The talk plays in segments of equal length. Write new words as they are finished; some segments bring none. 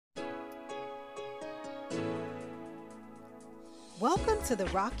Welcome to the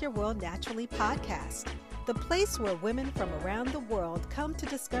Rock Your World Naturally podcast, the place where women from around the world come to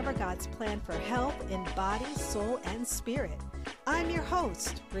discover God's plan for health in body, soul, and spirit. I'm your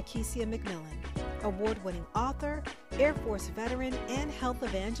host, Rakesia McMillan, award-winning author, Air Force veteran, and health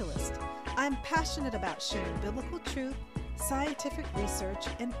evangelist. I'm passionate about sharing biblical truth, scientific research,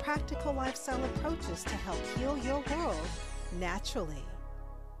 and practical lifestyle approaches to help heal your world naturally.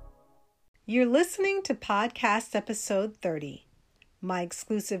 You're listening to podcast episode 30, my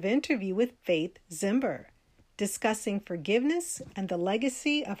exclusive interview with Faith Zimber, discussing forgiveness and the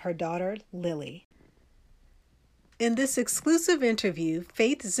legacy of her daughter, Lily. In this exclusive interview,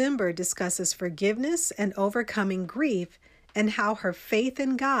 Faith Zimber discusses forgiveness and overcoming grief and how her faith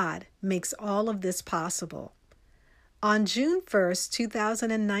in God makes all of this possible. On June 1st,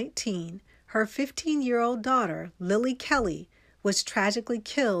 2019, her 15-year-old daughter, Lily Kelly, was tragically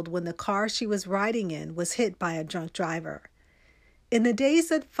killed when the car she was riding in was hit by a drunk driver. In the days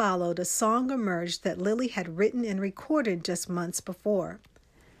that followed, a song emerged that Lily had written and recorded just months before.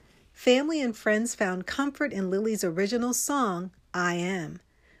 Family and friends found comfort in Lily's original song, I Am,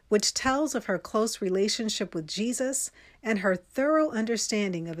 which tells of her close relationship with Jesus and her thorough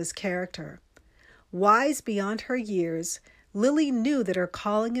understanding of his character. Wise beyond her years, Lily knew that her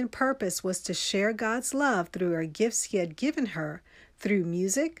calling and purpose was to share God's love through her gifts he had given her, through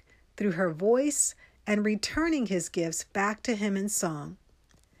music, through her voice, and returning his gifts back to him in song.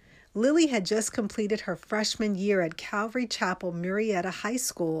 Lily had just completed her freshman year at Calvary Chapel Murrieta High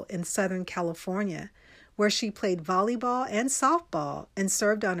School in Southern California, where she played volleyball and softball and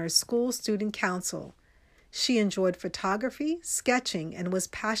served on her school student council. She enjoyed photography, sketching, and was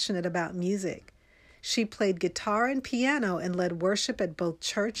passionate about music. She played guitar and piano and led worship at both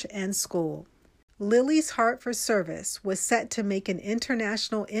church and school. Lily's heart for service was set to make an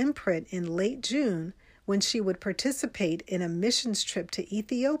international imprint in late June when she would participate in a missions trip to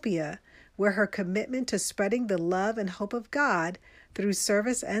Ethiopia, where her commitment to spreading the love and hope of God through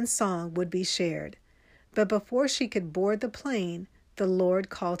service and song would be shared. But before she could board the plane, the Lord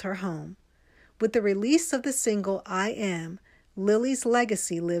called her home. With the release of the single I Am, Lily's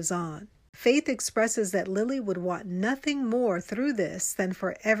legacy lives on. Faith expresses that Lily would want nothing more through this than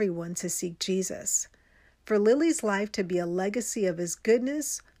for everyone to seek Jesus. For Lily's life to be a legacy of his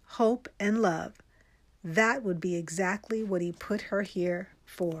goodness, hope, and love. That would be exactly what he put her here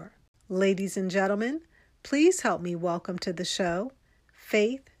for. Ladies and gentlemen, please help me welcome to the show,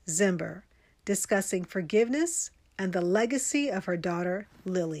 Faith Zimber, discussing forgiveness and the legacy of her daughter,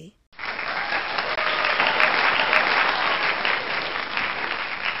 Lily.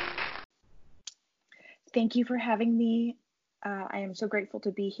 Thank you for having me. I am so grateful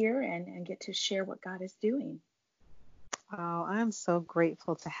to be here and get to share what God is doing. Oh, I'm so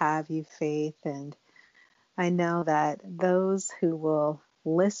grateful to have you, Faith. And I know that those who will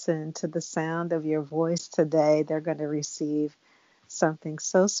listen to the sound of your voice today, they're going to receive something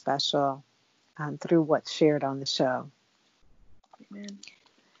so special through what's shared on the show. Amen.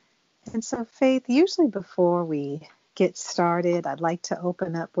 And so, Faith, usually before we get started, I'd like to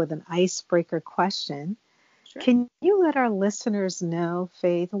open up with an icebreaker question. Sure. Can you let our listeners know,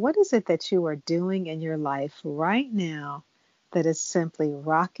 Faith, what is it that you are doing in your life right now that is simply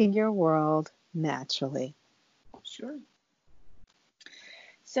rocking your world naturally? Sure.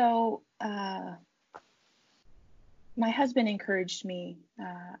 So, my husband encouraged me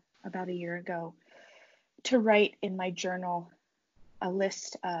about a year ago to write in my journal a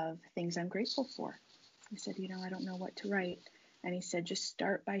list of things I'm grateful for. He said, I don't know what to write. And he said, just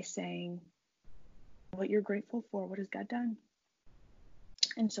start by saying what you're grateful for. What has God done?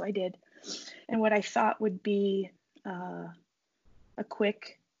 And so I did. And what I thought would be a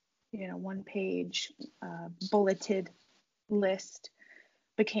quick, one-page bulleted list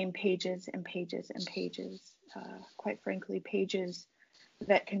became pages and pages and pages. Quite frankly, pages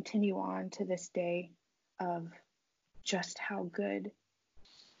that continue on to this day of just how good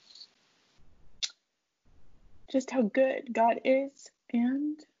God is,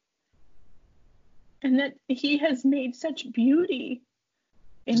 and that he has made such beauty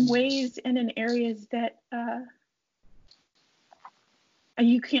in ways and in areas that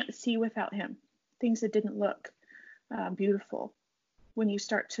you can't see without him. Things that didn't look beautiful. When you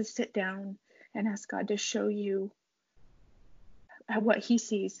start to sit down and ask God to show you what he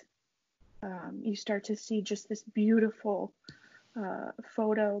sees, you start to see just this beautiful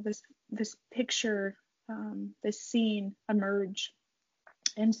photo, this picture, this scene emerge.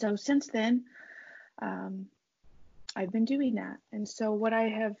 And so since then, I've been doing that. And so what I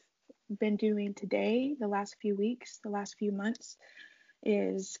have been doing today, the last few weeks, the last few months,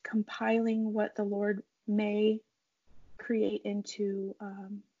 is compiling what the Lord may create into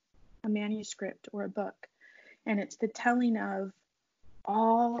a manuscript or a book. And it's the telling of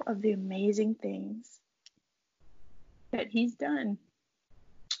all of the amazing things that he's done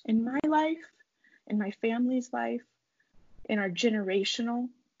in my life, in my family's life, in our generational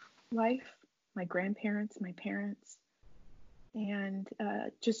life, my grandparents, my parents, and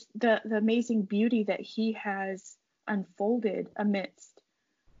just the amazing beauty that he has unfolded amidst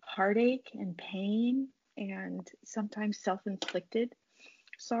heartache and pain and sometimes self-inflicted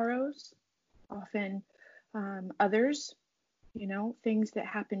sorrows, often others, things that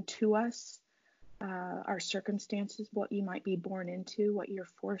happen to us, our circumstances, what you might be born into, what you're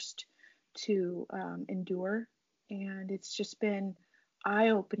forced to endure. And it's just been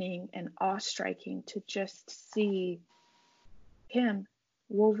eye-opening and awe-striking to just see him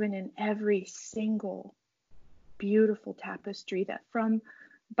woven in every single beautiful tapestry that from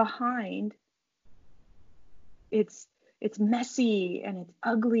behind it's messy and it's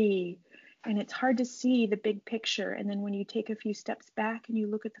ugly and it's hard to see the big picture. And then when you take a few steps back and you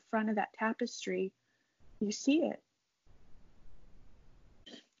look at the front of that tapestry, you see it.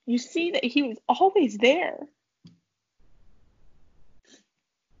 You see that he was always there,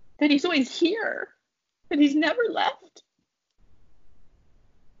 that he's always here, that he's never left,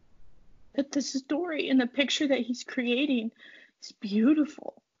 that the story and the picture that he's creating is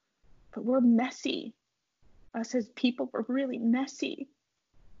beautiful, but we're messy. Us as people, we're really messy.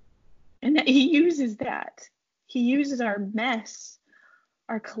 And that he uses that. He uses our mess,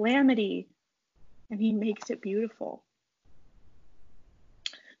 our calamity, and he makes it beautiful.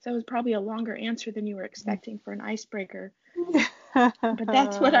 So it was probably a longer answer than you were expecting for an icebreaker. But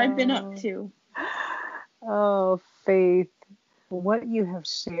that's what I've been up to. Oh, Faith, what you have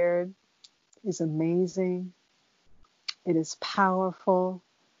shared is amazing. It is powerful.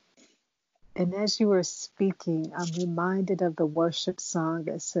 And as you were speaking, I'm reminded of the worship song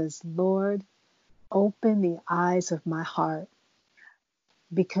that says, Lord, open the eyes of my heart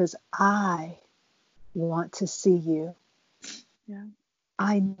because I want to see you. Yeah.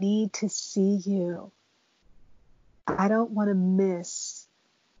 I need to see you. I don't want to miss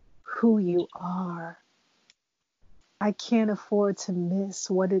who you are. I can't afford to miss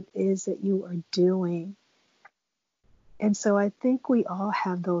what it is that you are doing. And so I think we all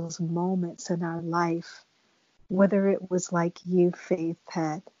have those moments in our life, whether it was like you, Faith,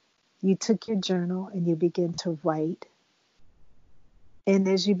 that you took your journal and you begin to write. And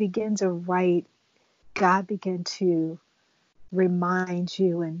as you begin to write, God began to remind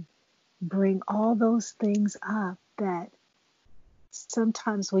you and bring all those things up that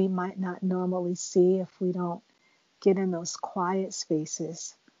sometimes we might not normally see if we don't get in those quiet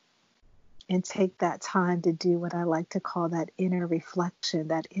spaces and take that time to do what I like to call that inner reflection,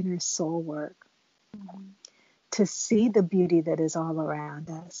 that inner soul work, to see the beauty that is all around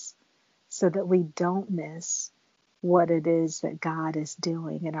us so that we don't miss what it is that God is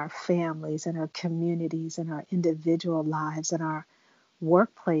doing in our families, in our communities, in our individual lives, in our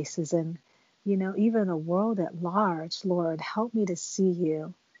workplaces, and, even the world at large. Lord, help me to see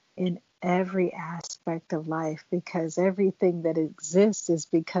you in every aspect of life, because everything that exists is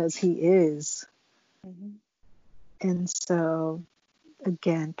because he is. Mm-hmm. And so,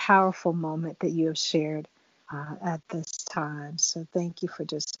 again, powerful moment that you have shared at this time. So thank you for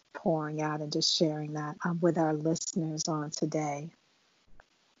just pouring out and just sharing that with our listeners on today.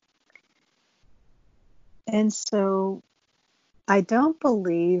 And so I don't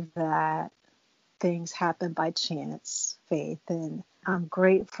believe that things happen by chance, Faith, and I'm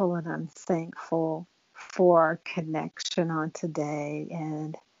grateful and I'm thankful for our connection on today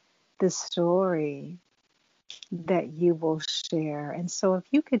and the story that you will share. And so if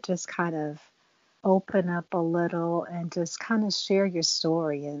you could just kind of open up a little and just kind of share your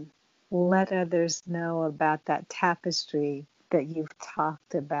story and let others know about that tapestry that you've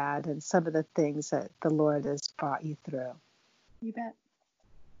talked about and some of the things that the Lord has brought you through. You bet.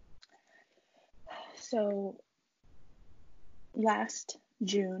 So last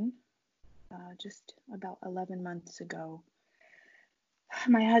June, just about 11 months ago,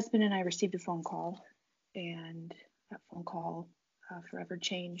 my husband and I received a phone call, and that phone call forever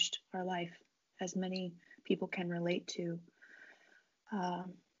changed our life, as many people can relate to. A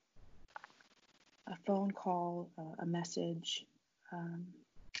phone call, a message,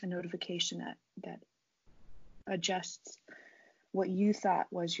 a notification that adjusts what you thought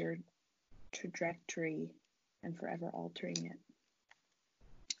was your trajectory and forever altering it.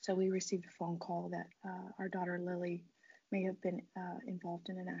 So we received a phone call that our daughter Lily may have been involved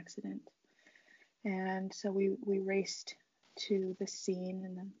in an accident. And so we raced to the scene,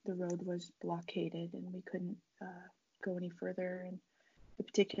 and the road was blockaded and we couldn't go any further. And the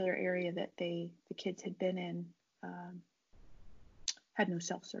particular area that the kids had been in had no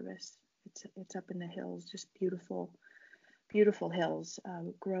self-service. It's up in the hills, just beautiful, beautiful hills,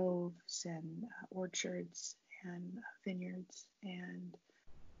 groves and orchards and vineyards, and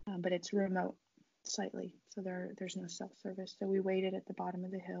but it's remote slightly, so there's no self-service. So we waited at the bottom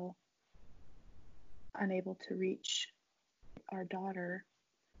of the hill, unable to reach our daughter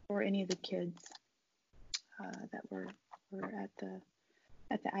or any of the kids that were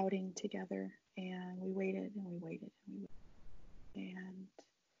at the outing together. And we waited and we waited and we waited. And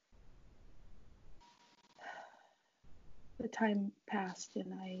the time passed,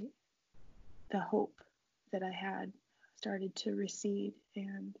 and the hope that I had started to recede,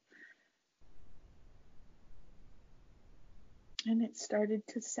 and it started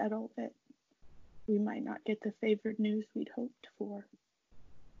to settle that we might not get the favored news we'd hoped for.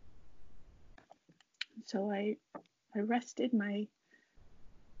 So I rested my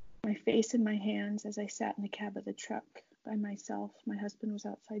face in my hands as I sat in the cab of the truck by myself. My husband was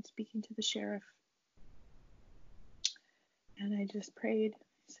outside speaking to the sheriff. And I just prayed.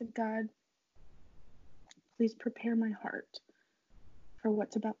 I said, God, please prepare my heart for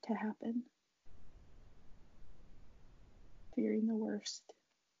what's about to happen. Fearing the worst.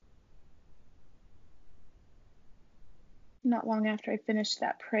 Not long after I finished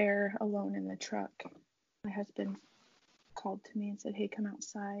that prayer alone in the truck, my husband called to me and said, hey, come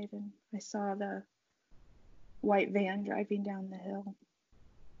outside. And I saw the white van driving down the hill.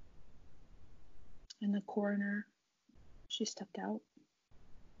 And the coroner, she stepped out.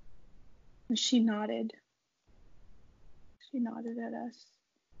 And she nodded. She nodded at us.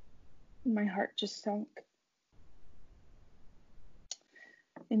 And my heart just sunk.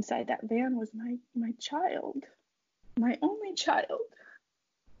 Inside that van was my child. My only child.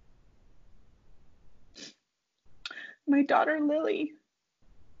 My daughter, Lily.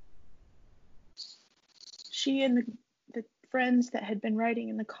 She and the friends that had been riding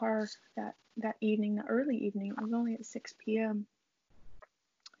in the car that evening, the early evening, it was only at 6 p.m.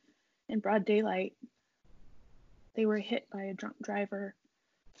 in broad daylight, they were hit by a drunk driver.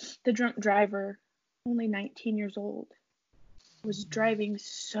 The drunk driver, only 19 years old, was driving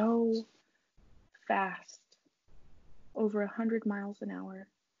so fast, over 100 miles an hour.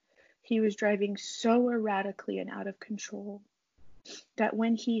 He was driving so erratically and out of control that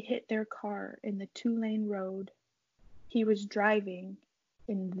when he hit their car in the 2-lane road, he was driving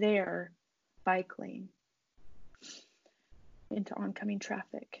in their bike lane into oncoming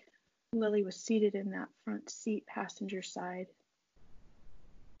traffic. Lily was seated in that front seat, passenger side,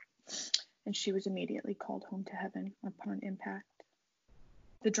 and she was immediately called home to heaven upon impact.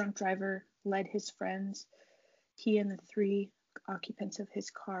 The drunk driver led his friends, he and the 3 occupants of his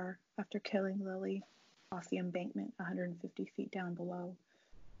car, after killing Lily, off the embankment 150 feet down below,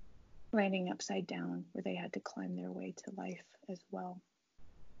 landing upside down where they had to climb their way to life as well.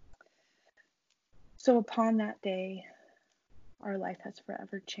 So upon that day, our life has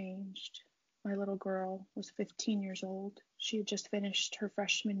forever changed. My little girl was 15 years old. She had just finished her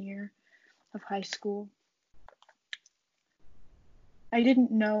freshman year of high school. I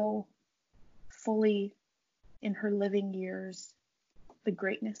didn't know fully in her living years the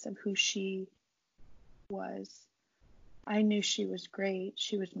greatness of who she was. I knew she was great.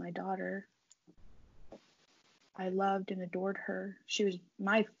 She was my daughter. I loved and adored her. She was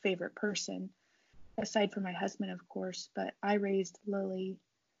my favorite person, aside from my husband, of course, but I raised Lily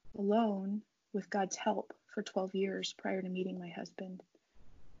alone with God's help for 12 years prior to meeting my husband.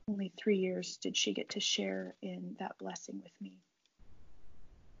 Only 3 years did she get to share in that blessing with me.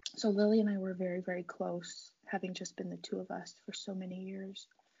 So Lily and I were very, very close, having just been the two of us for so many years.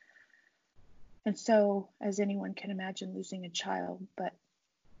 And so, as anyone can imagine, losing a child, but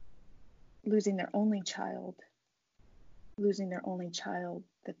losing their only child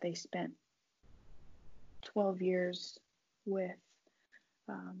that they spent 12 years with,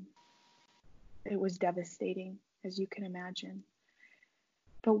 it was devastating, as you can imagine.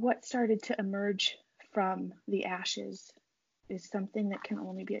 But what started to emerge from the ashes is something that can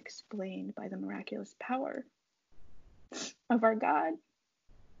only be explained by the miraculous power of our God.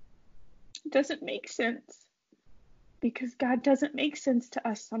 It doesn't make sense, because God doesn't make sense to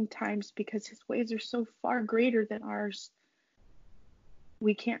us sometimes, because his ways are so far greater than ours.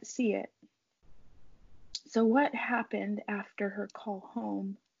 We can't see it. So what happened after her call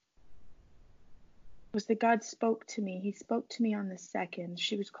home was that God spoke to me. He spoke to me on the 2nd.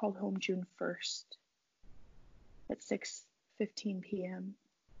 She was called home June 1st at 6:15 p.m.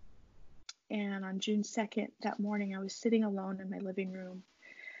 And on June 2nd, that morning, I was sitting alone in my living room.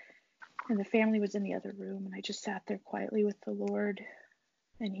 And the family was in the other room, and I just sat there quietly with the Lord.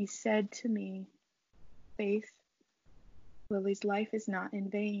 And he said to me, Faith, Lily's life is not in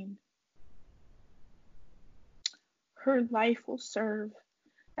vain. Her life will serve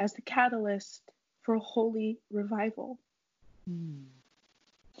as the catalyst for a holy revival.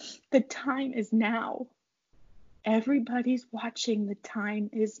 The time is now. Everybody's watching. The time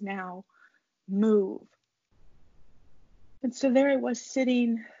is now. Move. And so there I was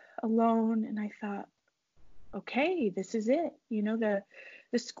sitting alone, and I thought, okay, this is it. You know, the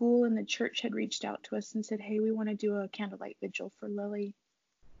school and the church had reached out to us and said, hey, we want to do a candlelight vigil for Lily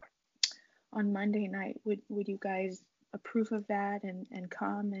on Monday night. Would you guys approve of that and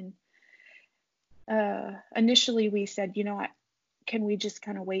come? And initially we said, can we just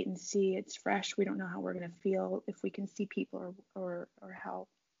kind of wait and see? It's fresh. We don't know how we're going to feel, if we can see people or how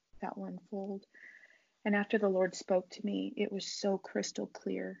that will unfold. And after the Lord spoke to me, it was so crystal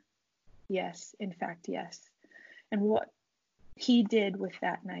clear. Yes, in fact, yes. And what he did with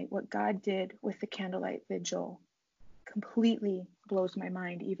that night, what God did with the candlelight vigil, completely blows my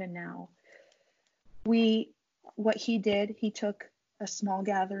mind even now. What he did, he took a small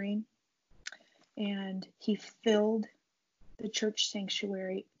gathering and he filled the church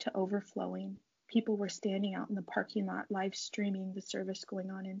sanctuary to overflowing. People were standing out in the parking lot, live streaming the service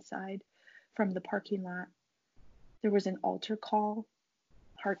going on inside from the parking lot. There was an altar call.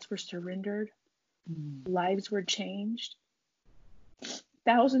 Hearts were surrendered. Lives were changed.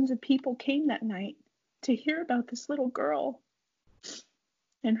 Thousands of people came that night to hear about this little girl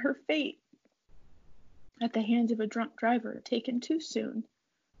and her fate at the hands of a drunk driver taken too soon.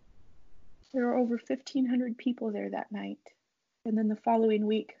 There were over 1,500 people there that night. And then the following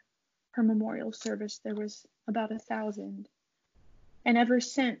week, her memorial service, there was about 1,000. And ever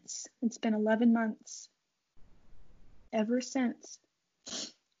since, it's been 11 months, ever since,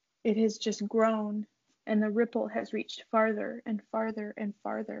 it has just grown, and the ripple has reached farther and farther and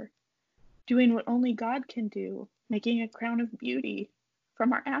farther, doing what only God can do, making a crown of beauty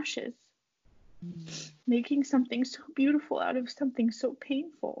from our ashes, making something so beautiful out of something so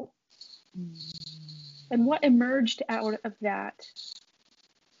painful. And what emerged out of that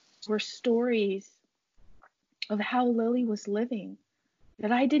were stories of how Lily was living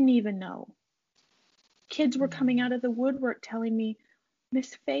that I didn't even know. Kids were coming out of the woodwork telling me,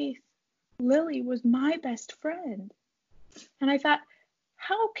 Miss Faith, Lily was my best friend. And I thought,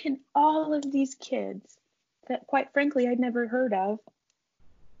 how can all of these kids that, quite frankly, I'd never heard of,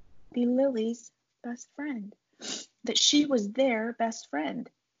 be Lily's best friend? That she was their best friend.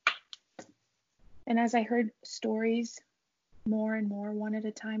 And as I heard stories more and more, one at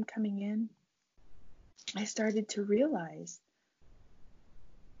a time coming in, I started to realize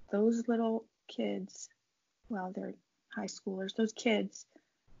those little kids, well, they're high schoolers, those kids,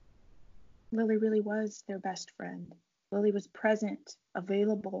 Lily really was their best friend. Lily was present,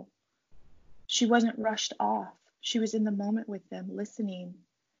 available. She wasn't rushed off. She was in the moment with them, listening.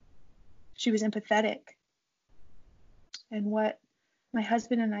 She was empathetic. And what my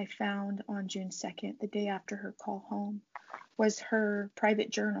husband and I found on June 2nd, the day after her call home, was her private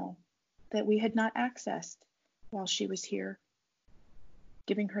journal that we had not accessed while she was here,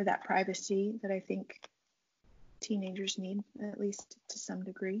 giving her that privacy that I think teenagers need, at least to some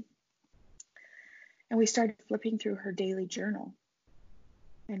degree. And we started flipping through her daily journal,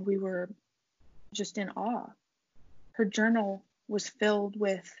 and we were just in awe. Her journal was filled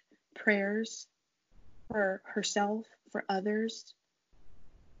with prayers for herself, for others,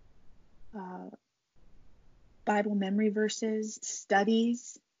 Bible memory verses,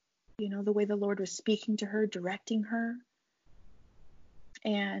 studies, the way the Lord was speaking to her, directing her.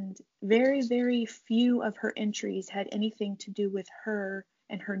 And very, very few of her entries had anything to do with her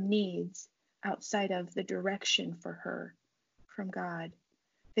and her needs outside of the direction for her from God.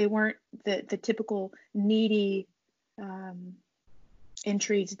 They weren't the typical needy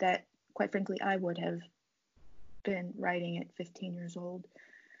entries that, quite frankly, I would have been writing at 15 years old.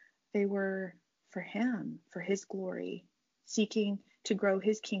 They were for him, for his glory, seeking to grow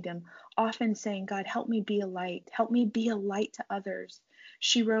his kingdom, often saying, God, help me be a light. Help me be a light to others.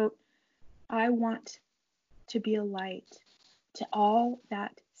 She wrote, I want to be a light to all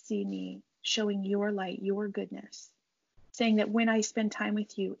that see me, showing your light, your goodness, saying that when I spend time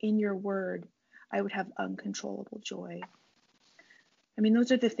with you in your word, I would have uncontrollable joy. I mean,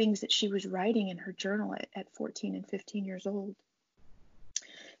 those are the things that she was writing in her journal at 14 and 15 years old.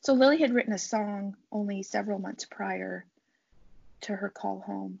 So Lily had written a song only several months prior to her call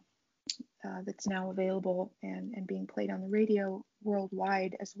home that's now available and being played on the radio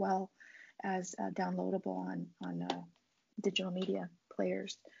worldwide, as well as downloadable on digital media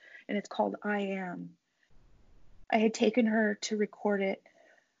players. and it's called I Am. I had taken her to record it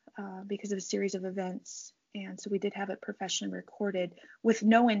because of a series of events, and so we did have it professionally recorded with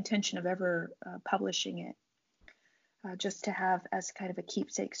no intention of ever publishing it, just to have as kind of a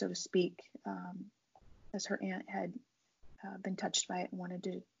keepsake, so to speak, as her aunt had been touched by it and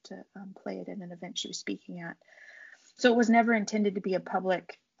wanted to play it in an event she was speaking at. So it was never intended to be a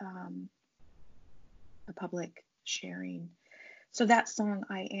public sharing. So that song,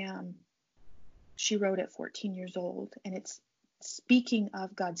 I Am, she wrote at 14 years old, and it's speaking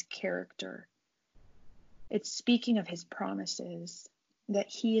of God's character. It's speaking of his promises, that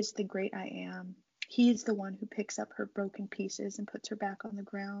he is the great I Am. He is the one who picks up her broken pieces and puts her back on the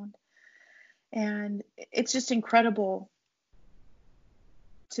ground. And it's just incredible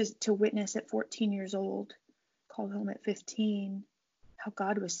to witness at 14 years old, called home at 15, how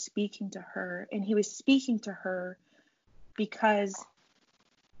God was speaking to her. And he was speaking to her because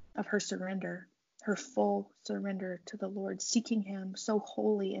of her surrender, her full surrender to the Lord, seeking him so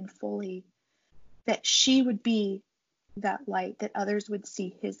wholly and fully that she would be that light, that others would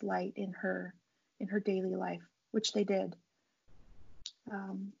see his light in her daily life, which they did.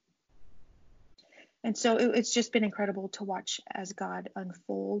 And so it's just been incredible to watch as God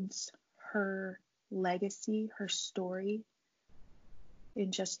unfolds her legacy, her story,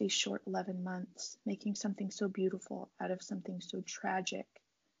 in just these short 11 months, making something so beautiful out of something so tragic,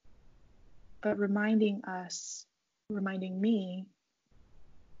 but reminding me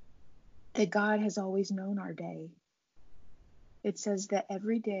that God has always known our day. It says that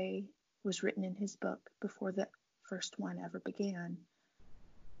every day was written in his book before the first one ever began.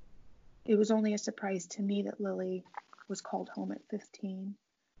 It was only a surprise to me that Lily was called home at 15,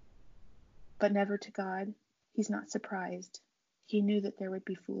 but never to God. He's not surprised. He knew that there would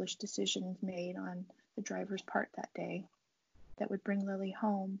be foolish decisions made on the driver's part that day that would bring Lily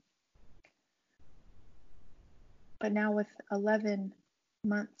home. But now with 11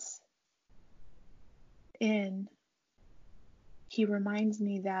 months in, he reminds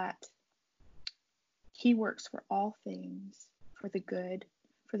me that he works for all things for the good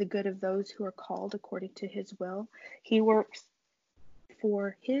of those who are called according to his will. He works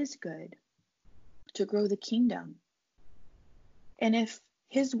for his good, to grow the kingdom. And if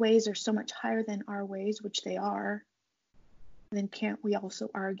his ways are so much higher than our ways, which they are, then can't we also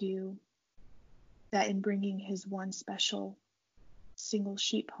argue that in bringing his one special single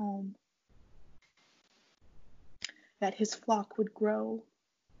sheep home, that his flock would grow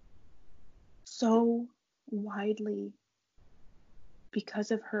so widely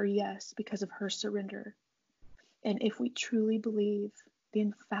because of her yes, because of her surrender. And if we truly believe the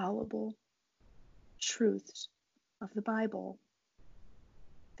infallible truths of the Bible,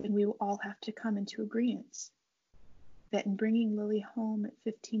 then we will all have to come into agreement that in bringing Lily home at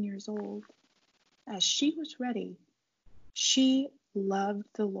 15 years old, as she was ready, she loved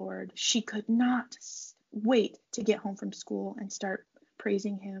the Lord. She could not wait to get home from school and start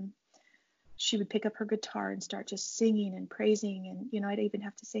praising him. She would pick up her guitar and start just singing and praising. And, I'd even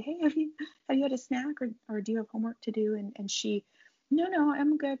have to say, hey, have you had a snack or do you have homework to do? And she, no,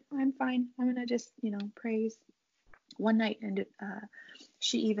 I'm good. I'm fine. I'm going to just, praise. One night, and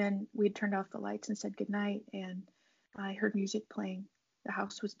we had turned off the lights and said goodnight, and I heard music playing. The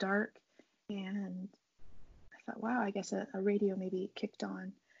house was dark, and I thought, wow, I guess a radio maybe kicked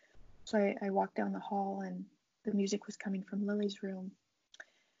on. So I walked down the hall, and the music was coming from Lily's room.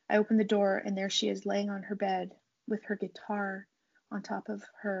 I opened the door, and there she is laying on her bed with her guitar on top of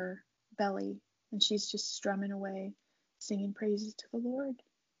her belly, and she's just strumming away, singing praises to the Lord.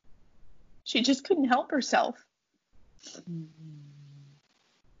 She just couldn't help herself. Mm-hmm.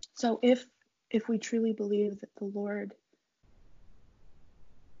 So if we truly believe that the Lord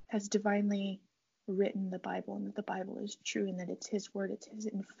has divinely written the Bible and that the Bible is true and that it's his word, it's his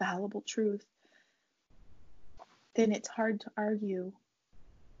infallible truth, then it's hard to argue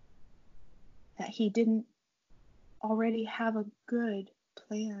that he didn't already have a good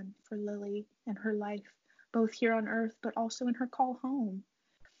plan for Lily and her life, both here on earth, but also in her call home.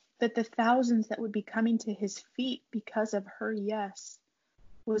 That the thousands that would be coming to his feet because of her yes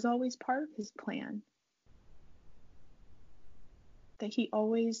was always part of his plan. That he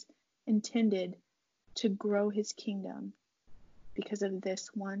always intended to grow his kingdom because of this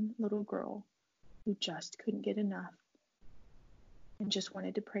one little girl who just couldn't get enough and just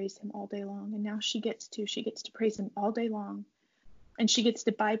wanted to praise him all day long. And now she gets to praise him all day long. And she gets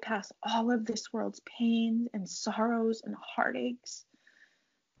to bypass all of this world's pains and sorrows and heartaches,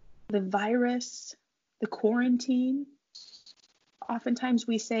 the virus, the quarantine. Oftentimes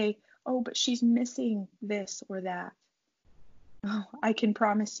we say, oh, but she's missing this or that. Oh, I can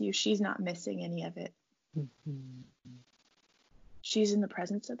promise you she's not missing any of it. Mhm. She's in the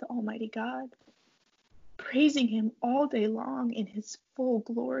presence of the Almighty God, praising him all day long in his full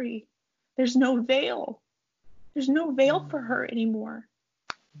glory. There's no veil. There's no veil for her anymore.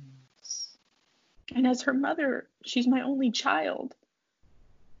 Yes. And as her mother, she's my only child.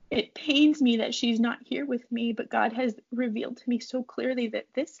 It pains me that she's not here with me, but God has revealed to me so clearly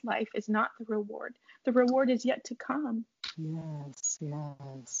that this life is not the reward. The reward is yet to come. Yes,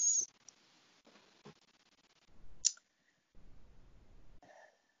 yes.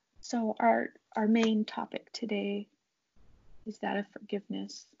 So our main topic today is that of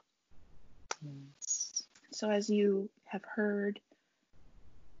forgiveness. Yes. So as you have heard,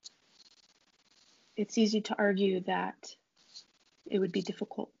 it's easy to argue that it would be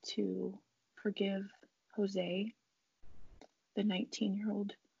difficult to forgive Jose, the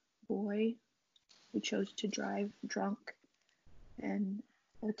 19-year-old boy who chose to drive drunk, and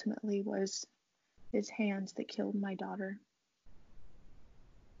ultimately was his hands that killed my daughter.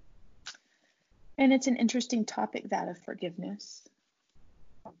 And it's an interesting topic, that of forgiveness.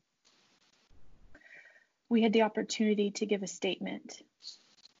 We had the opportunity to give a statement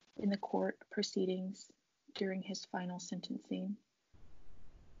in the court proceedings during his final sentencing.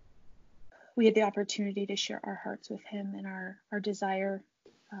 We had the opportunity to share our hearts with him and our desire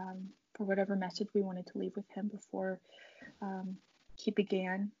for whatever message we wanted to leave with him before he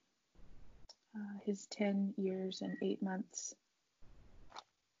began his 10 years and 8 months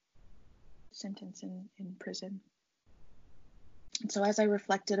sentence in prison. And so as I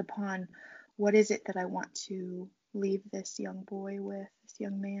reflected upon what is it that I want to leave this young boy with, this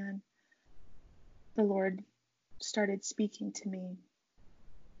young man, the Lord started speaking to me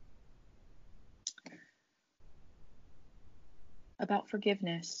about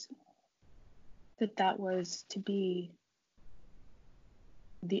forgiveness, that was to be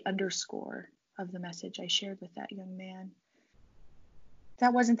the underscore of the message I shared with that young man.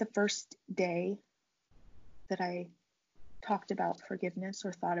 That wasn't the first day that I talked about forgiveness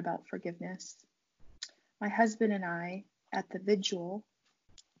or thought about forgiveness. My husband and I, at the vigil,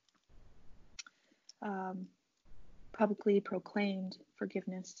 publicly proclaimed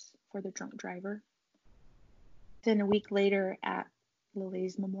forgiveness for the drunk driver. Then a week later at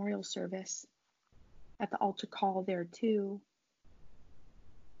Lily's memorial service, at the altar call there too,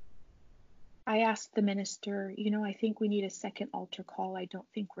 I asked the minister, I think we need a second altar call. I don't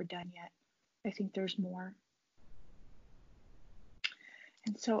think we're done yet. I think there's more.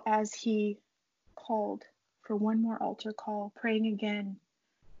 And so as he called for one more altar call, praying again,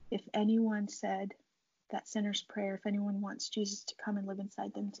 if anyone said that sinner's prayer, if anyone wants Jesus to come and live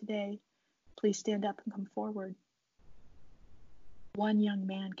inside them today, please stand up and come forward. One young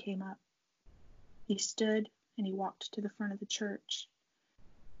man came up. He stood and he walked to the front of the church,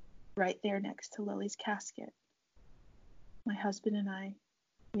 right there next to Lily's casket. My husband and I,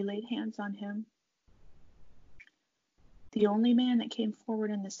 we laid hands on him. The only man that came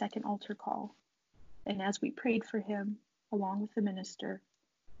forward in the second altar call. And as we prayed for him, along with the minister,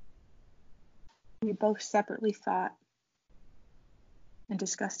 we both separately thought and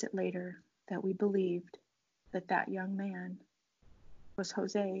discussed it later that we believed that that young man was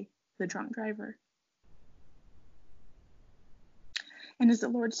Jose, the drunk driver. And as the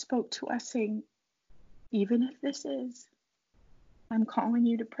Lord spoke to us, saying, even if this is, I'm calling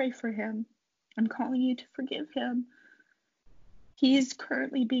you to pray for him. I'm calling you to forgive him. He is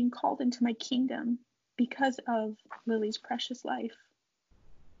currently being called into my kingdom because of Lily's precious life.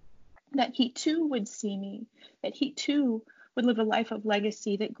 That he too would see me, that he too would live a life of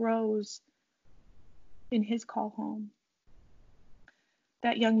legacy that grows in his call home.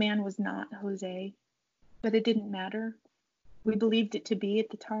 That young man was not Jose, but it didn't matter. We believed it to be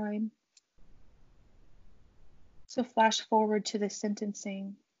at the time. So flash forward to the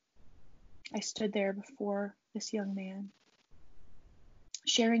sentencing. I stood there before this young man,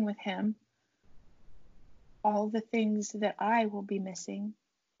 sharing with him all the things that I will be missing.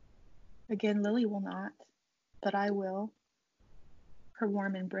 Again, Lily will not, but I will. Her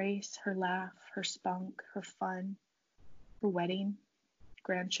warm embrace, her laugh, her spunk, her fun, her wedding,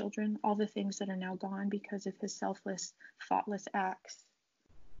 grandchildren, all the things that are now gone because of his selfless, thoughtless acts.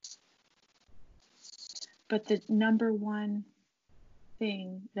 But the number one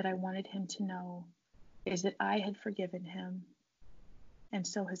thing that I wanted him to know is that I had forgiven him, and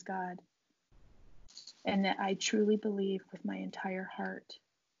so has God. And that I truly believe with my entire heart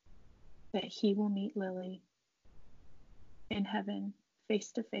that he will meet Lily in heaven,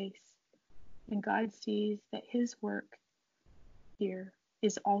 face to face, and God sees that his work here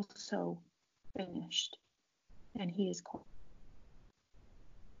is also finished, and he is called.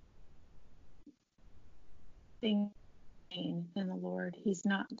 in the Lord. He's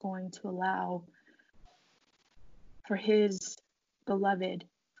not going to allow for his beloved,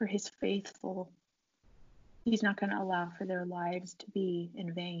 for his faithful, he's not going to allow for their lives to be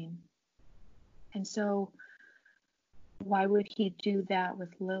in vain. And so why would he do that with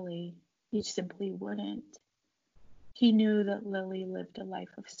Lily? He simply wouldn't. He knew that Lily lived a life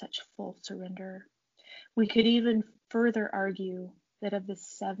of such full surrender. We could even further argue that of the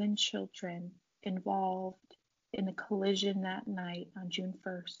 7 children involved in the collision that night on June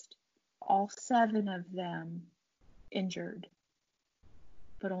 1st, all 7 of them injured,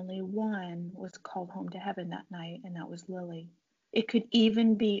 but only one was called home to heaven that night, and that was Lily. It could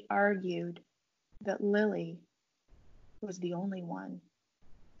even be argued that Lily was the only one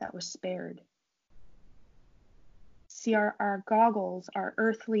that was spared. See, our goggles, our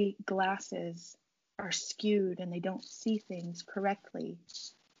earthly glasses are skewed and they don't see things correctly.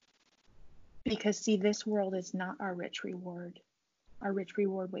 Because, see, this world is not our rich reward. Our rich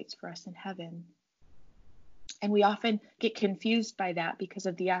reward waits for us in heaven. And we often get confused by that because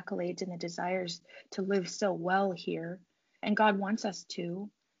of the accolades and the desires to live so well here. And God wants us to.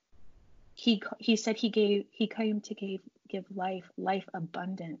 He said he came to give life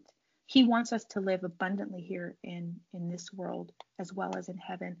abundant. He wants us to live abundantly here in this world as well as in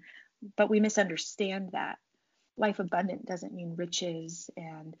heaven. But we misunderstand that. Life abundant doesn't mean riches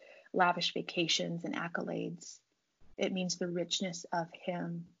and lavish vacations and accolades. It means the richness of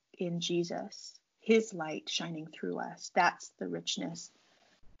him in Jesus, his light shining through us. That's the richness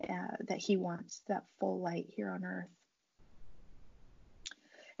that he wants, that full light here on earth.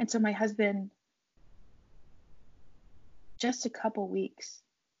 And so my husband, just a couple weeks,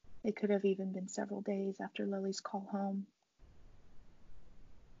 it could have even been several days after Lily's call home,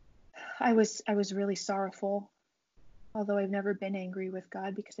 I was really sorrowful, although I've never been angry with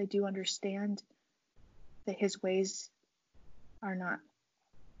God, because I do understand that his ways are not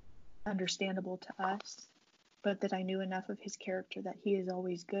understandable to us, but that I knew enough of his character that he is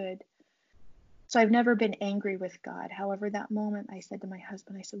always good. So I've never been angry with God. However, that moment I said to my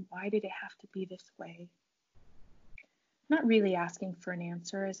husband, I said, why did it have to be this way? Not really asking for an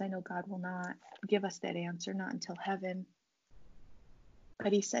answer, as I know God will not give us that answer, not until heaven.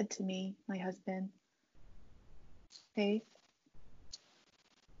 But he said to me, my husband, Faith,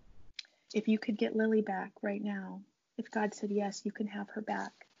 if you could get Lily back right now, if God said yes, you can have her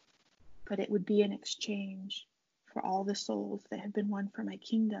back, but it would be in exchange for all the souls that have been won for my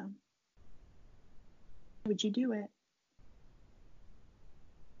kingdom, would you do it?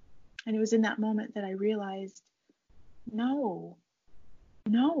 And it was in that moment that I realized, no,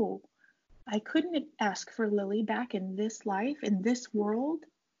 I couldn't ask for Lily back in this life, in this world,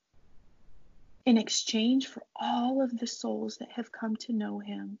 in exchange for all of the souls that have come to know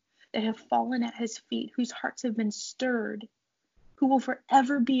him, that have fallen at his feet, whose hearts have been stirred, who will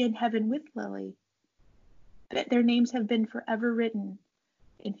forever be in heaven with Lily, that their names have been forever written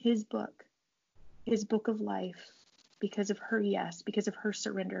in his book of life, because of her yes, because of her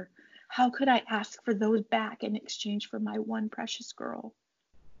surrender. How could I ask for those back in exchange for my one precious girl?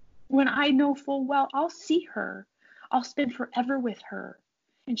 When I know full well I'll see her, I'll spend forever with her,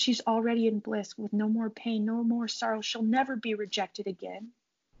 and she's already in bliss with no more pain, no more sorrow. She'll never be rejected again.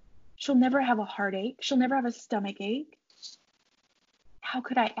 She'll never have a heartache. She'll never have a stomach ache. How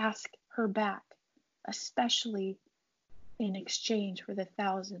could I ask her back, especially in exchange for the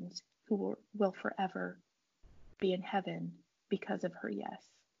thousands who will forever be in heaven because of her yes?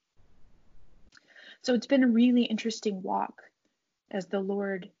 So it's been a really interesting walk as the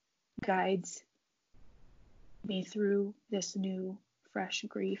Lord guides me through this new, fresh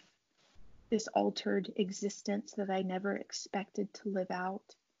grief, this altered existence that I never expected to live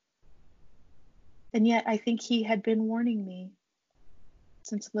out. And yet I think he had been warning me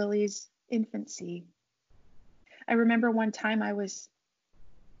since Lily's infancy. I remember one time I was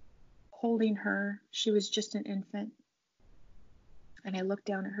holding her. She was just an infant. And I looked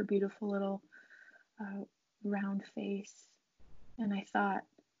down at her beautiful little round face. And I thought,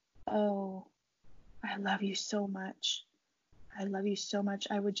 oh, I love you so much. I love you so much.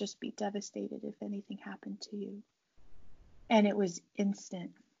 I would just be devastated if anything happened to you. And it was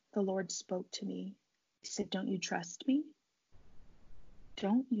instant. The Lord spoke to me. He said, don't you trust me?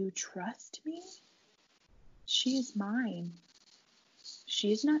 Don't you trust me? She is mine.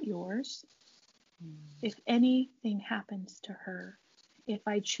 She is not yours. If anything happens to her, if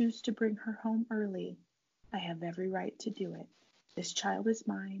I choose to bring her home early, I have every right to do it. This child is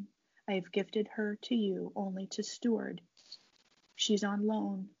mine. I have gifted her to you only to steward. She's on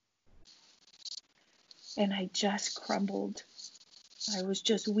loan. And I just crumbled. I was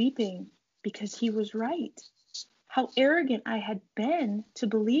just weeping because he was right. how arrogant I had been to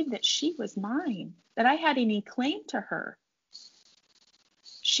believe that she was mine, that I had any claim to her.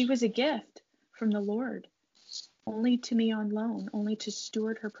 She was a gift from the Lord, only to me on loan, only to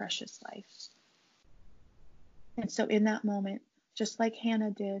steward her precious life. And so in that moment, just like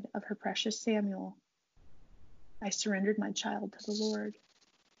Hannah did of her precious Samuel, I surrendered my child to the Lord,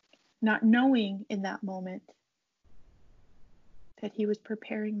 not knowing in that moment that he was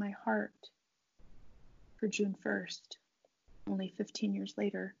preparing my heart for June 1st, only 15 years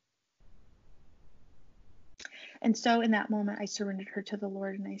later. And so in that moment, I surrendered her to the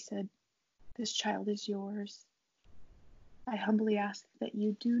Lord and I said, this child is yours. I humbly ask that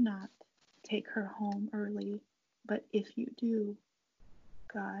you do not take her home early, but if you do,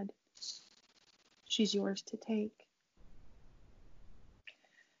 God, she's yours to take.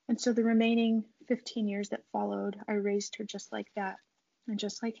 And so the remaining 15 years that followed, I raised her just like that. And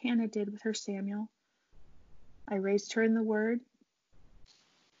just like Hannah did with her Samuel, I raised her in the Word.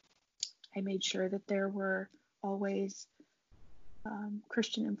 I made sure that there were always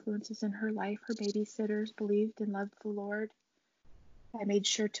Christian influences in her life. Her babysitters believed and loved the Lord. I made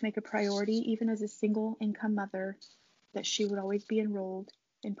sure to make a priority, even as a single income mother, that she would always be enrolled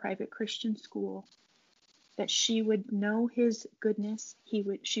in private Christian school, that she would know his goodness,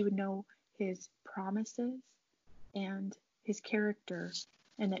 she would know his promises and his character,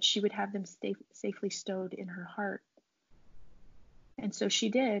 and that she would have them safely stowed in her heart. And so she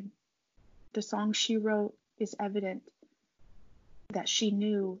did. The song she wrote is evident that she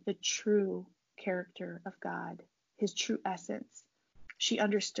knew the true character of God, his true essence. She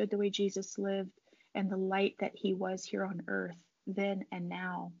understood the way Jesus lived and the light that he was here on earth then and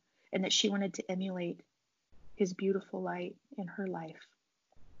now, and that she wanted to emulate his beautiful light in her life,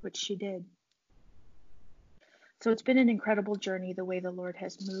 which she did. So it's been an incredible journey, the way the Lord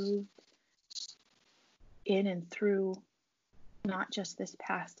has moved in and through not just this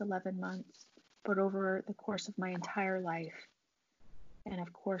past 11 months, but over the course of my entire life. And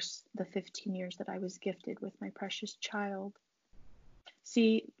of course, the 15 years that I was gifted with my precious child.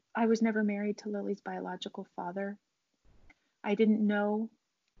 See, I was never married to Lily's biological father. I didn't know,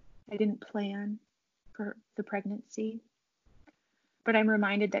 I didn't plan for the pregnancy, but I'm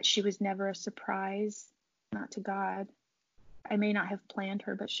reminded that she was never a surprise, not to God. I may not have planned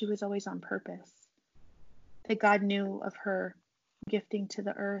her, but she was always on purpose. That God knew of her gifting to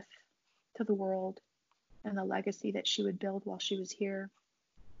the earth, to the world, and the legacy that she would build while she was here.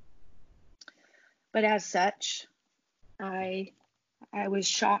 But as such, I was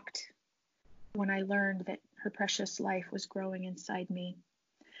shocked when I learned that her precious life was growing inside me.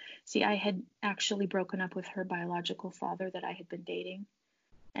 See, I had actually broken up with her biological father that I had been dating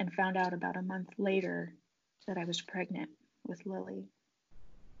and found out about a month later that I was pregnant with Lily.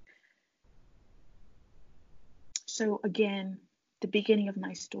 So again, the beginning of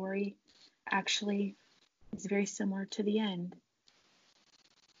my story actually is very similar to the end.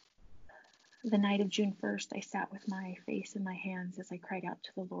 The night of June 1st, I sat with my face in my hands as I cried out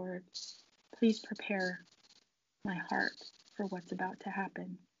to the Lord, please prepare my heart for what's about to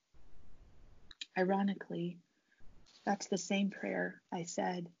happen. Ironically, that's the same prayer I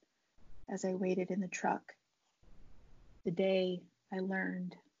said as I waited in the truck the day I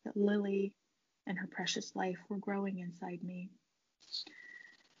learned that Lily and her precious life were growing inside me.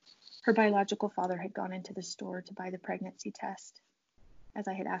 Her biological father had gone into the store to buy the pregnancy test, as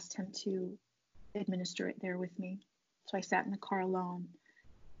I had asked him to administer it there with me. So I sat in the car alone,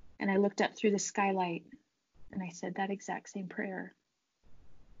 and I looked up through the skylight, and I said that exact same prayer,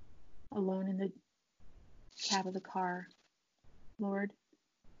 alone in the cab of the car. Lord,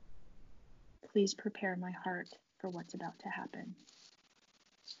 please prepare my heart for what's about to happen.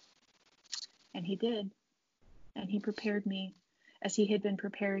 And he did. And he prepared me as he had been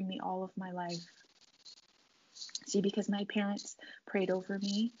preparing me all of my life. See, because my parents prayed over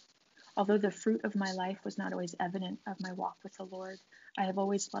me, although the fruit of my life was not always evident of my walk with the Lord, I have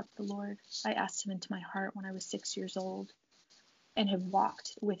always loved the Lord. I asked him into my heart when I was 6 years old and have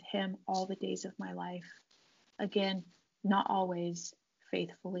walked with him all the days of my life. Again, not always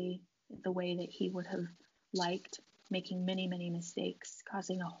faithfully the way that he would have liked, making many, many mistakes,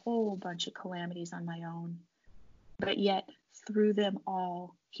 causing a whole bunch of calamities on my own. But yet, through them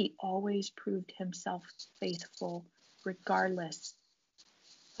all, he always proved himself faithful, regardless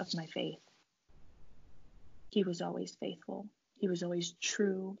of my faith. He was always faithful. He was always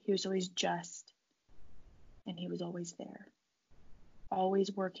true. He was always just. And he was always there, always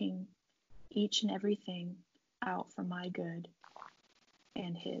working each and everything out for my good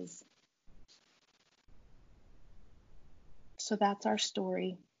and his. So that's our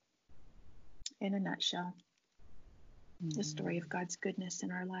story in a nutshell. the story of God's goodness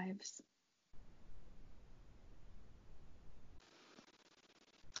in our lives.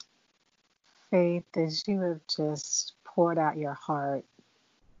 Faith, as you have just poured out your heart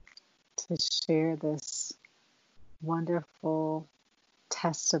to share this wonderful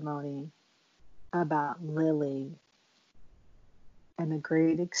testimony about Lily and the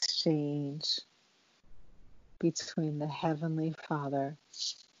great exchange between the Heavenly Father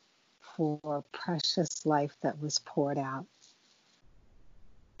for precious life that was poured out.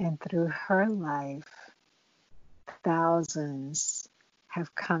 And through her life, thousands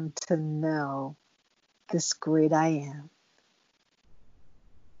have come to know this great I am.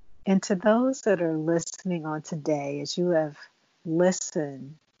 And to those that are listening on today, as you have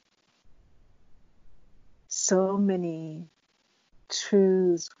listened, so many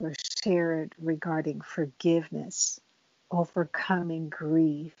truths were shared regarding forgiveness, overcoming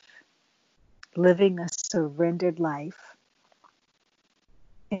grief, living a surrendered life.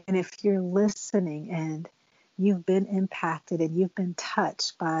 And if you're listening and you've been impacted and you've been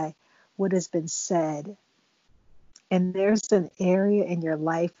touched by what has been said, and there's an area in your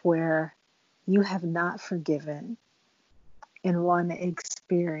life where you have not forgiven and want to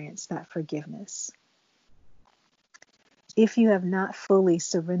experience that forgiveness, if you have not fully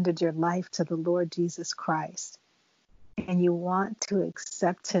surrendered your life to the Lord Jesus Christ and you want to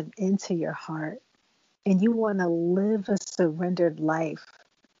accept Him into your heart and you want to live a surrendered life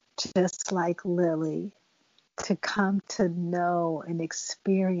just like Lily, to come to know and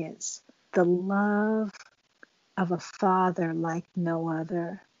experience the love of a Father like no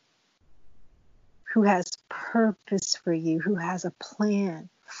other, who has purpose for you, who has a plan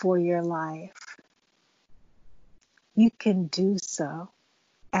for your life, you can do so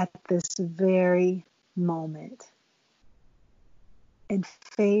at this very moment. In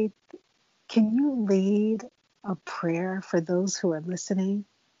faith, can you lead a prayer for those who are listening?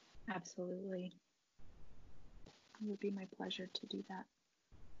 Absolutely. It would be my pleasure to do that.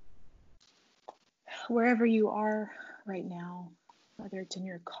 Wherever you are right now, whether it's in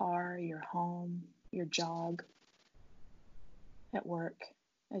your car, your home, your jog, at work,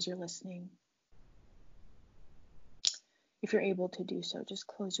 as you're listening, if you're able to do so, just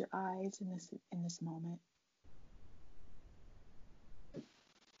close your eyes in this moment.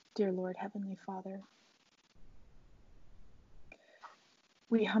 Dear Lord, Heavenly Father,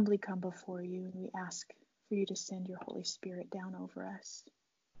 we humbly come before you and we ask for you to send your Holy Spirit down over us,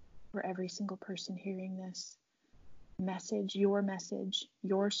 for every single person hearing this message,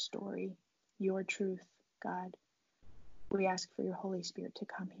 your story, your truth, God. We ask for your Holy Spirit to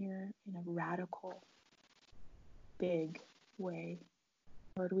come here in a radical, big way.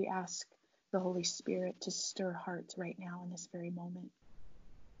 Lord, we ask the Holy Spirit to stir hearts right now in this very moment.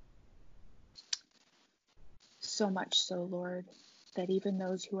 So much so, Lord, that even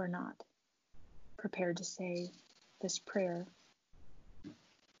those who are not prepared to say this prayer,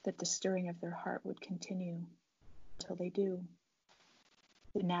 that the stirring of their heart would continue until they do.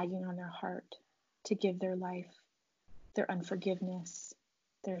 The nagging on their heart to give their life, their unforgiveness,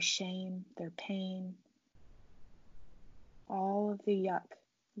 their shame, their pain, all of the yuck,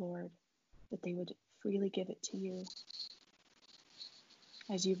 Lord, that they would freely give it to you,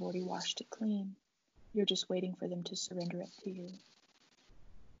 as you've already washed it clean. You're just waiting for them to surrender it to you.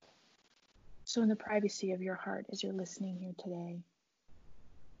 So in the privacy of your heart, as you're listening here today,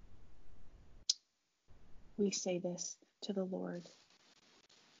 we say this to the Lord.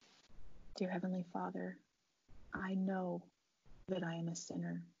 Dear Heavenly Father, I know that I am a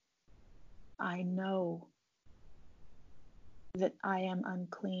sinner. I know that I am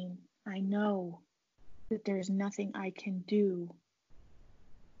unclean. I know that there is nothing I can do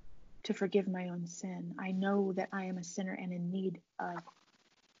to forgive my own sin. I know that I am a sinner and in need of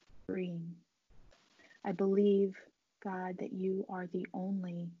freeing. I believe, God, that you are the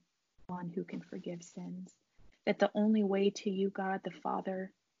only one who can forgive sins. That the only way to you, God the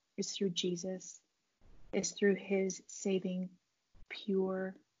Father, is through Jesus, is through his saving,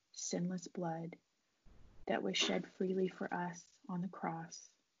 pure, sinless blood that was shed freely for us on the cross,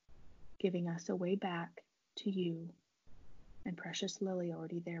 giving us a way back to you and precious Lily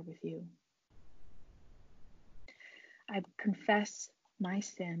already there with you. I confess my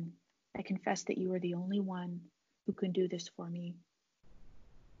sin. I confess that you are the only one who can do this for me.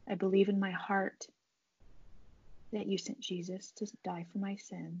 I believe in my heart that you sent Jesus to die for my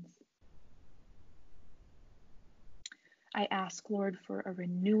sins. I ask, Lord, for a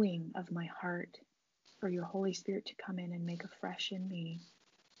renewing of my heart, for your Holy Spirit to come in and make afresh in me,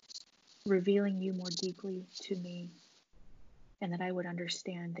 revealing you more deeply to me, and that I would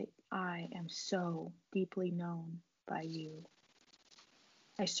understand that I am so deeply known by you.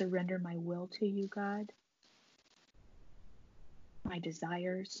 I surrender my will to you, God, my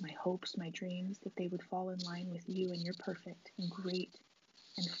desires, my hopes, my dreams, that they would fall in line with you and your perfect and great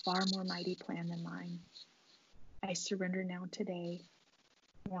and far more mighty plan than mine. I surrender now today,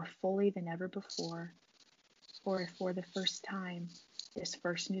 more fully than ever before, or if for the first time, this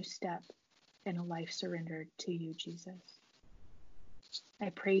first new step in a life surrendered to you, Jesus. I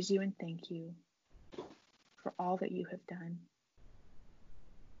praise you and thank you for all that you have done.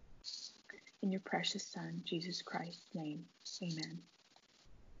 In your precious Son, Jesus Christ's name, amen.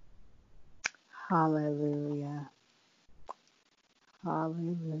 Hallelujah.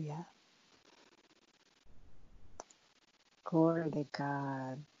 Hallelujah. Glory to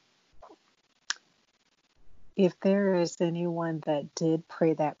God. If there is anyone that did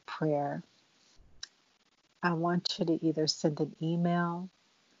pray that prayer, I want you to either send an email,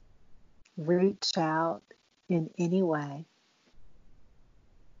 reach out in any way,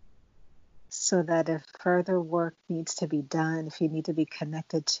 so that if further work needs to be done, if you need to be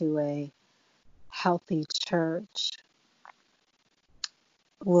connected to a healthy church,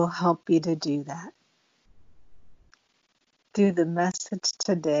 we'll help you to do that. Through the message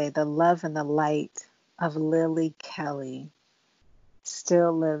today, the love and the light of Lily Kelly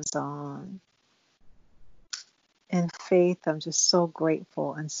still lives on. In faith, I'm just so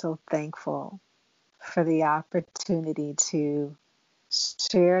grateful and so thankful for the opportunity to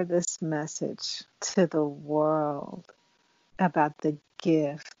share this message to the world about the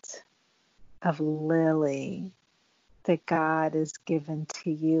gift of Lily that God has given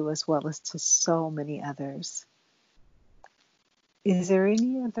to you as well as to so many others. Is there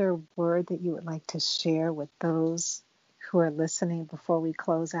any other word that you would like to share with those who are listening before we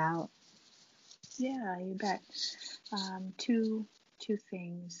close out? Yeah, you bet. Two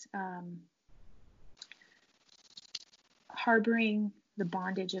things. Harboring the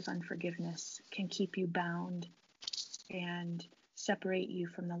bondage of unforgiveness can keep you bound and separate you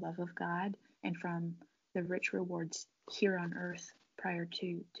from the love of God and from the rich rewards here on earth prior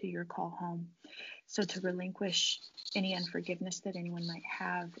to your call home. So to relinquish any unforgiveness that anyone might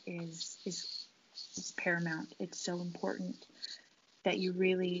have is paramount. It's so important that you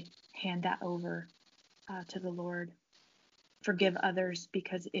really hand that over to the Lord. Forgive others,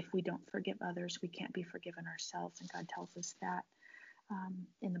 because if we don't forgive others, we can't be forgiven ourselves, and God tells us that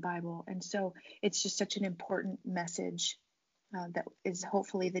in the Bible. And so it's just such an important message that is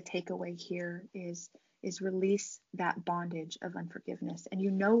hopefully the takeaway here is release that bondage of unforgiveness. And you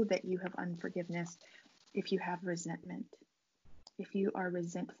know that you have unforgiveness if you have resentment. If you are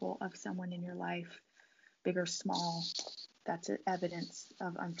resentful of someone in your life, big or small, that's evidence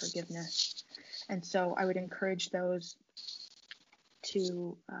of unforgiveness. And so I would encourage those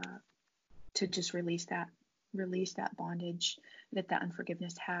to just release that bondage that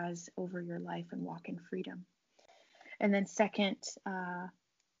unforgiveness has over your life and walk in freedom. And then second,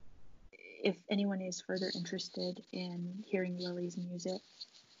 if anyone is further interested in hearing Lily's music,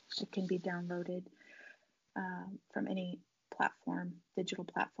 it can be downloaded from any platform, digital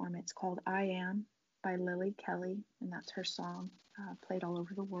platform. It's called I Am by Lily Kelly, and that's her song, played all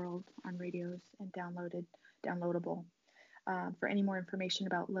over the world on radios and downloadable. For any more information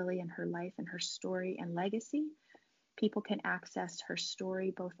about Lily and her life and her story and legacy, people can access her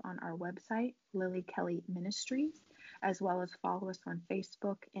story both on our website, Lily Kelly Ministries, as well as follow us on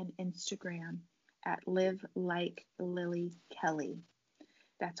Facebook and Instagram at Live Like Lily Kelly.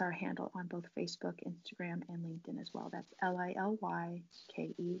 That's our handle on both Facebook, Instagram, and LinkedIn as well. That's LILYKELLY.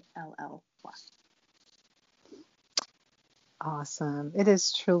 Awesome. It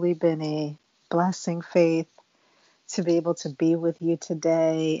has truly been a blessing, Faith, to be able to be with you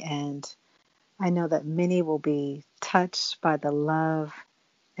today. And I know that many will be touched by the love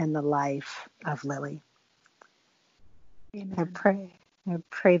and the life of Lily. Amen. I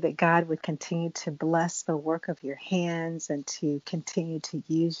pray that God would continue to bless the work of your hands and to continue to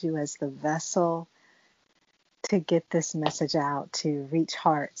use you as the vessel to get this message out, to reach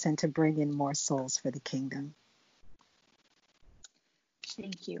hearts and to bring in more souls for the kingdom.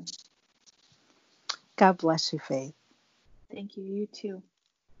 Thank you. God bless you, Faith. Thank you. You too.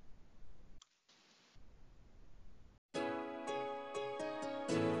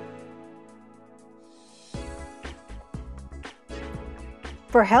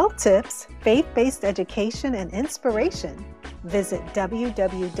 For health tips, faith-based education, and inspiration, visit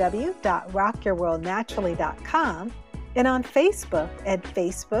www.rockyourworldnaturally.com and on Facebook at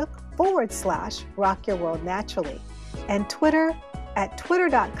Facebook.com/rockyourworldnaturally and Twitter at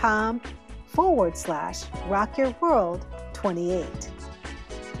twitter.com/rockyourworld28.